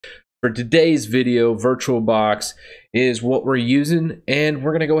For today's video, VirtualBox is what we're using, and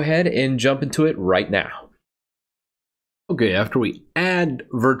we're going to go ahead and jump into it right now. Okay, after we add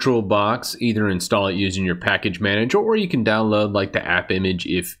VirtualBox, either install it using your package manager, or you can download like the app image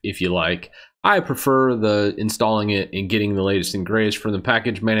if you like. I prefer the installing it and getting the latest and greatest from the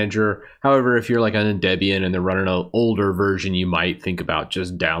package manager. However, if you're like on a Debian and they're running an older version, you might think about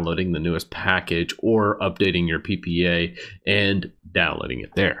just downloading the newest package or updating your PPA and downloading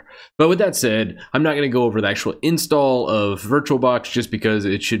it there. But with that said, I'm not going to go over the actual install of VirtualBox just because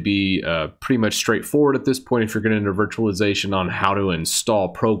it should be pretty much straightforward at this point if you're getting into virtualization on how to install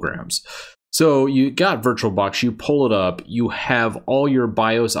programs. So you got VirtualBox, you pull it up, you have all your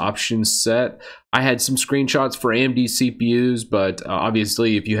BIOS options set. I had some screenshots for AMD CPUs, but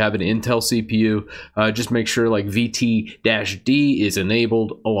obviously if you have an Intel CPU, just make sure like VT-D is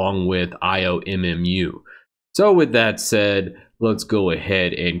enabled along with IOMMU. So with that said, let's go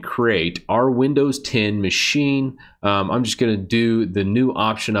ahead and create our Windows 10 machine. I'm just going to do the new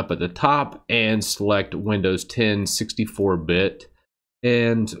option up at the top and select Windows 10 64-bit.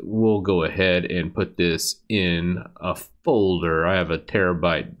 And we'll go ahead and put this in a folder. I have a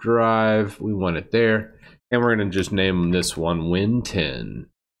terabyte drive. We want it there. And we're going to just name this one Win10.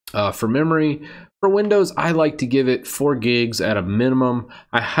 For memory, for Windows, I like to give it 4 gigs at a minimum.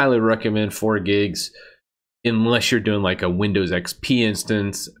 I highly recommend 4 gigs unless you're doing like a Windows XP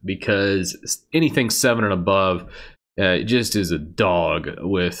instance, because anything 7 and above just is a dog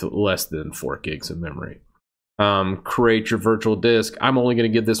with less than 4 gigs of memory. Create your virtual disk. I'm only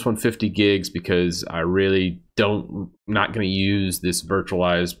going to give this one 50 gigs because I really not going to use this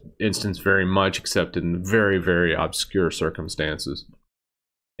virtualized instance very much except in very, very obscure circumstances.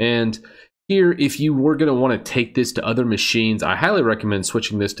 And here, if you were going to want to take this to other machines, I highly recommend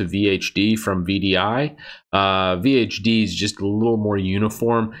switching this to VHD from VDI. VHD is just a little more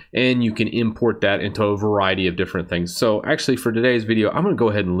uniform, and you can import that into a variety of different things. So actually for today's video, I'm going to go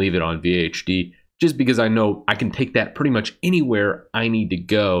ahead and leave it on VHD, just because I know I can take that pretty much anywhere I need to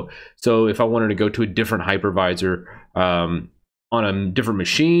go. So if I wanted to go to a different hypervisor on a different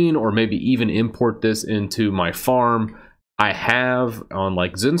machine, or maybe even import this into my farm I have on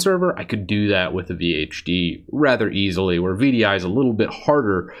like Zen server, I could do that with a VHD rather easily, where VDI is a little bit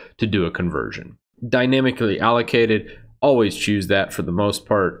harder to do a conversion. Dynamically allocated, always choose that for the most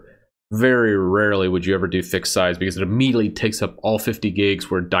part. Very rarely would you ever do fixed size because it immediately takes up all 50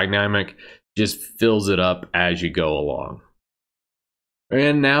 gigs, where dynamic just fills it up as you go along.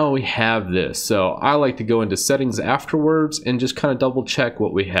 And now we have this. So I like to go into settings afterwards and just kind of double check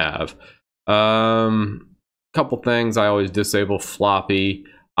what we have. Couple things I always disable: floppy,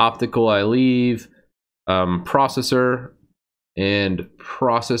 optical I leave, processor, and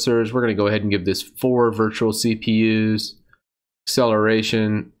processors. We're going to go ahead and give this 4 virtual CPUs.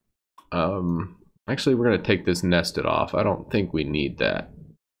 Acceleration, actually we're going to take this nested off. I don't think we need that,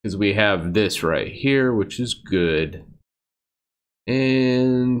 because we have this right here, which is good.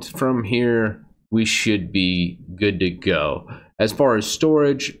 And from here, we should be good to go. As far as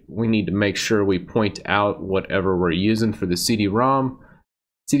storage, we need to make sure we point out whatever we're using for the CD-ROM.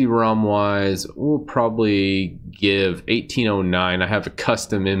 CD-ROM wise, we'll probably give 1809. I have a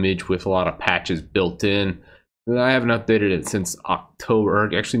custom image with a lot of patches built in. I haven't updated it since October,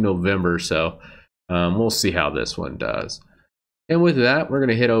 or actually November, so we'll see how this one does. And with that, we're going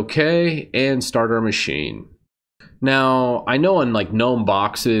to hit OK and start our machine. Now, I know on like Gnome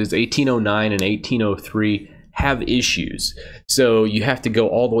Boxes, 1809 and 1803 have issues. So you have to go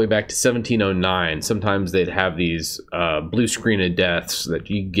all the way back to 1709. Sometimes they'd have these blue screen of deaths that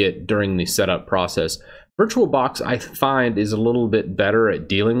you get during the setup process. VirtualBox, I find, is a little bit better at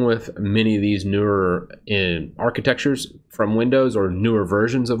dealing with many of these newer architectures from Windows, or newer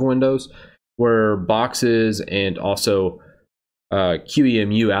versions of Windows, where boxes and also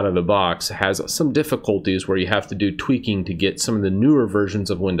QEMU out of the box has some difficulties where you have to do tweaking to get some of the newer versions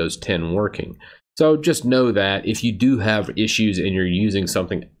of Windows 10 working. So just know that if you do have issues and you're using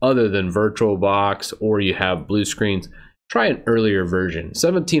something other than VirtualBox, or you have blue screens, try an earlier version.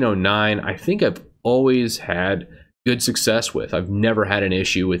 1709, I think I've always had good success with. I've never had an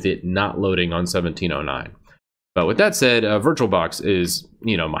issue with it not loading on 1709. But with that said, VirtualBox is,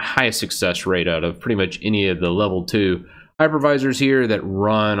 my highest success rate out of pretty much any of the level 2 hypervisors here that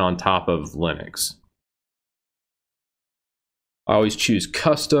run on top of Linux. I always choose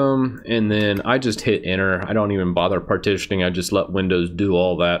custom, and then I just hit enter. I don't even bother partitioning. I just let Windows do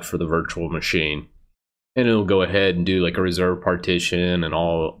all that for the virtual machine. And it'll go ahead and do like a reserve partition and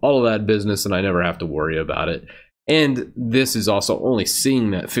all of that business, and I never have to worry about it. And this is also only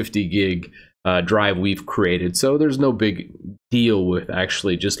seeing that 50 gig drive we've created. So there's no big deal with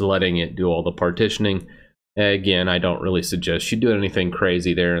actually just letting it do all the partitioning. Again, I don't really suggest you do anything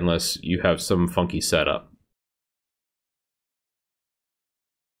crazy there unless you have some funky setup.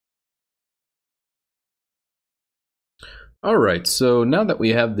 Alright, so now that we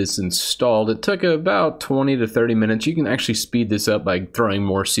have this installed, it took about 20 to 30 minutes. You can actually speed this up by throwing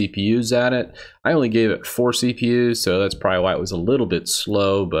more CPUs at it. I only gave it 4 CPUs, so that's probably why it was a little bit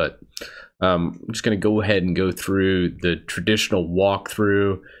slow, but I'm just going to go ahead and go through the traditional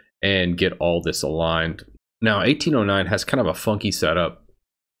walkthrough and get all this aligned. Now, 1809 has kind of a funky setup.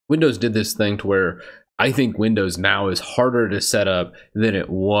 Windows did this thing to where I think Windows now is harder to set up than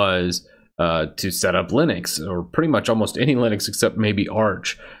it was to set up Linux, or pretty much almost any Linux except maybe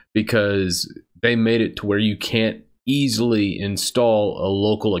Arch, because they made it to where you can't easily install a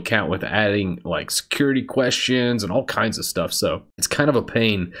local account with adding like security questions and all kinds of stuff. So it's kind of a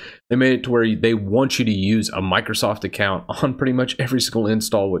pain. They made it to where they want you to use a Microsoft account on pretty much every single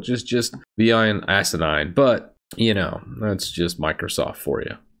install, which is just beyond asinine. But you know, that's just Microsoft for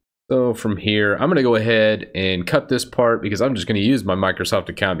you. So from here, I'm going to go ahead and cut this part because I'm just going to use my Microsoft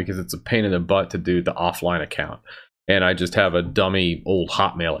account because it's a pain in the butt to do the offline account. And I just have a dummy old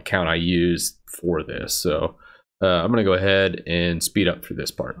Hotmail account I use for this. So I'm going to go ahead and speed up through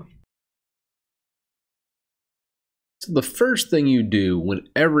this part. So the first thing you do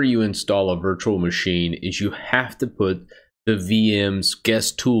whenever you install a virtual machine is you have to put the VM's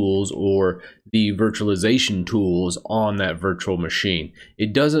guest tools or the virtualization tools on that virtual machine.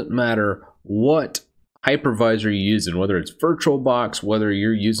 It doesn't matter what hypervisor you're using, whether it's Virtualbox, whether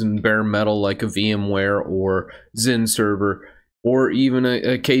you're using bare metal like a VMware or Zen server, or even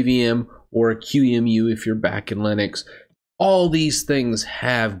a KVM or a QEMU if you're back in Linux. All these things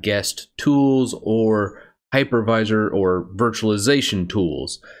have guest tools or hypervisor or virtualization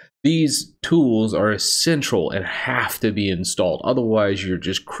tools. These tools are essential and have to be installed. Otherwise, you're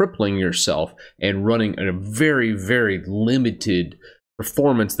just crippling yourself and running a very, very limited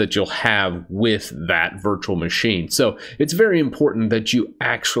performance that you'll have with that virtual machine. So it's very important that you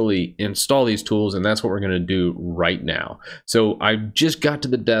actually install these tools, and that's what we're going to do right now. So I just got to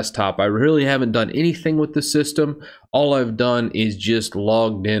the desktop. I really haven't done anything with the system. All I've done is just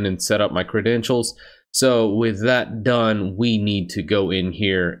logged in and set up my credentials. So with that done, we need to go in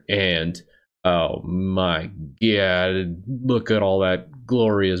here and, oh my God, look at all that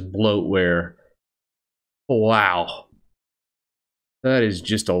glorious bloatware. Wow. That is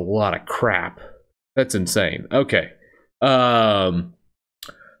just a lot of crap. That's insane. Okay. So,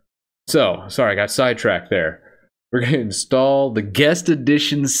 sorry, I got sidetracked there. We're going to install the guest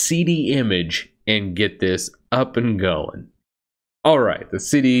edition CD image and get this up and going. All right, the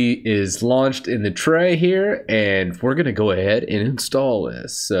CD is launched in the tray here, and we're going to go ahead and install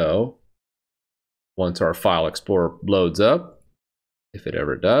this. So once our file explorer loads up, if it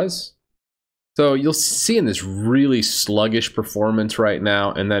ever does. So you'll see in this really sluggish performance right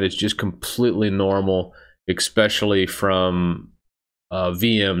now, and that is just completely normal, especially from a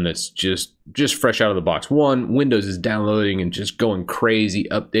VM that's just fresh out of the box. One, Windows is downloading and just going crazy,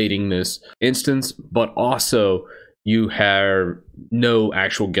 updating this instance, but also you have no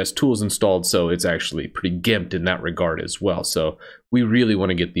actual guest tools installed, so it's actually pretty gimped in that regard as well. So we really want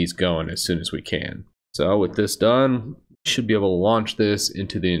to get these going as soon as we can. So with this done, we should be able to launch this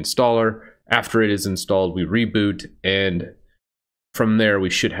into the installer. After it is installed, we reboot, and from there we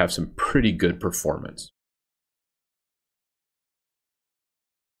should have some pretty good performance.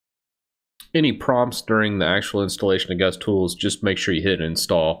 Any prompts during the actual installation of guest tools, just make sure you hit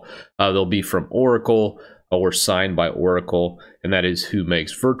install. They'll be from Oracle or signed by Oracle, and that is who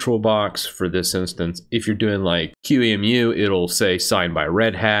makes Virtualbox for this instance. If you're doing like QEMU, it'll say signed by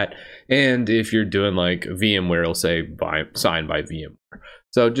Red Hat, and if you're doing like VMware, it'll say signed by VMware.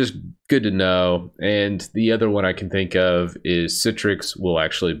 So just good to know. And the other one I can think of is Citrix will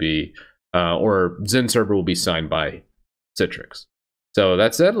actually be, or Zen server will be signed by Citrix. So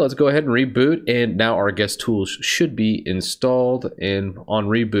that said, let's go ahead and reboot, and now our guest tools should be installed, and on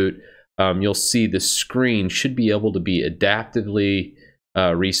reboot, you'll see the screen should be able to be adaptively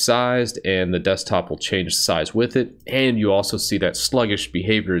resized, and the desktop will change size with it, and you also see that sluggish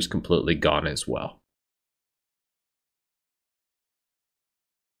behavior is completely gone as well.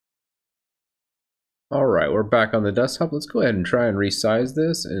 All right, we're back on the desktop. Let's go ahead and try and resize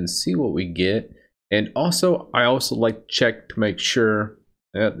this and see what we get. And also, I also like to check to make sure,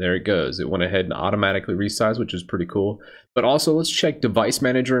 there it goes. It went ahead and automatically resized, which is pretty cool. But also, let's check Device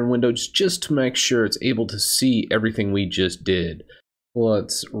Manager in Windows just to make sure it's able to see everything we just did.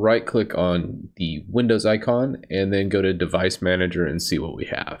 Let's right click on the Windows icon and then go to Device Manager and see what we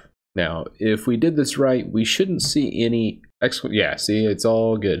have. Now, if we did this right, we shouldn't see any yeah, see, it's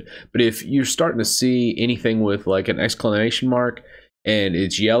all good. But if you're starting to see anything with like an exclamation mark and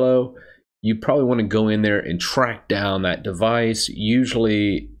it's yellow, you probably want to go in there and track down that device.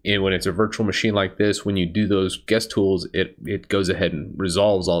 Usually, when it's a virtual machine like this, when you do those guest tools, it goes ahead and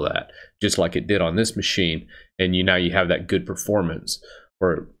resolves all that, just like it did on this machine. And now you have that good performance,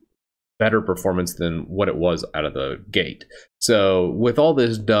 or better performance than what it was out of the gate. So with all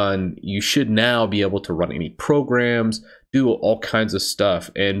this done, you should now be able to run any programs, do all kinds of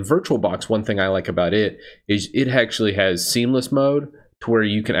stuff. And VirtualBox, one thing I like about it is it actually has seamless mode, to where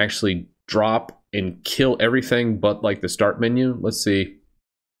you can actually drop and kill everything but like the start menu. Let's see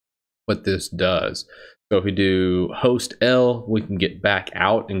what this does. So if we do host L, we can get back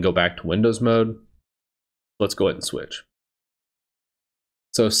out and go back to Windows mode. Let's go ahead and switch.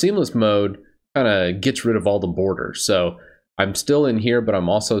 So seamless mode kind of gets rid of all the borders. So I'm still in here, but I'm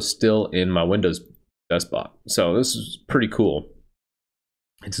also still in my Windows desktop. So this is pretty cool.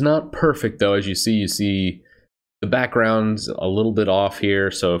 It's not perfect though. As you see the background's a little bit off here.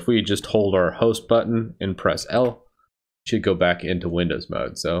 So if we just hold our host button and press L, it should go back into Windows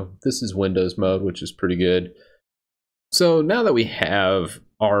mode. So this is Windows mode, which is pretty good. So now that we have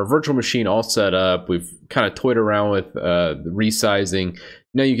our virtual machine all set up, we've kind of toyed around with the resizing.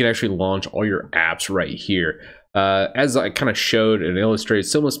 Now you can actually launch all your apps right here. As I kind of showed and illustrated,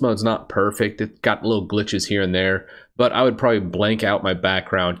 seamless mode's not perfect. It's got little glitches here and there, but I would probably blank out my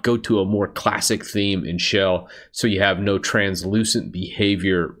background, go to a more classic theme in Shell, so you have no translucent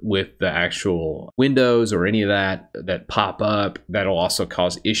behavior with the actual windows or any of that pop up. That'll also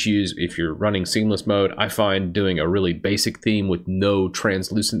cause issues if you're running seamless mode. I find doing a really basic theme with no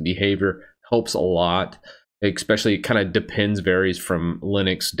translucent behavior helps a lot. Especially, it kind of varies from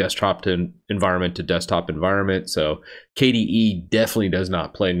Linux desktop to environment to desktop environment. So KDE definitely does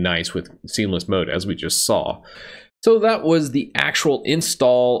not play nice with seamless mode, as we just saw. So that was the actual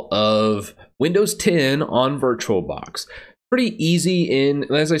install of Windows 10 on VirtualBox. Pretty easy, and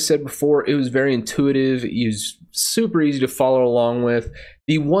as I said before, it was very intuitive. It was super easy to follow along with.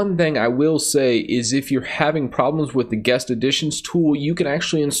 The one thing I will say is if you're having problems with the guest additions tool, you can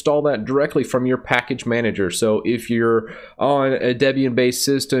actually install that directly from your package manager. So if you're on a Debian-based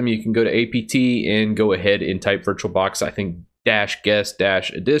system, you can go to apt and go ahead and type VirtualBox, I think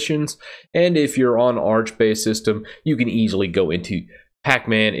 -guest-additions. And if you're on Arch-based system, you can easily go into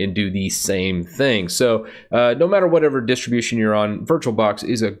Pacman and do the same thing. So no matter whatever distribution you're on, VirtualBox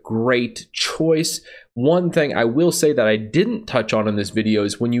is a great choice. One thing I will say that I didn't touch on in this video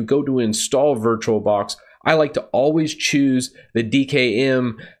is when you go to install VirtualBox, I like to always choose the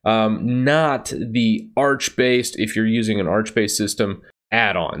DKM, not the Arch-based, if you're using an Arch-based system,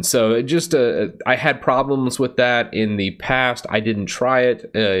 add-on. So it just I had problems with that in the past. I didn't try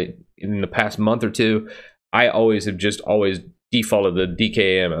it in the past month or two. I always defaulted the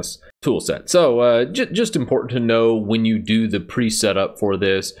DKMS toolset. So just important to know when you do the pre-setup for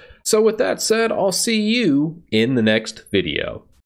this. So with that said, I'll see you in the next video.